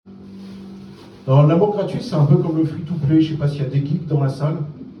Alors, l'amour gratuit, c'est un peu comme le free-to-play. Je sais pas s'il y a des geeks dans la salle.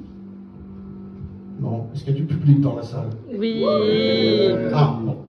 Non. Est-ce qu'il y a du public dans la salle? Oui. Ah, bon.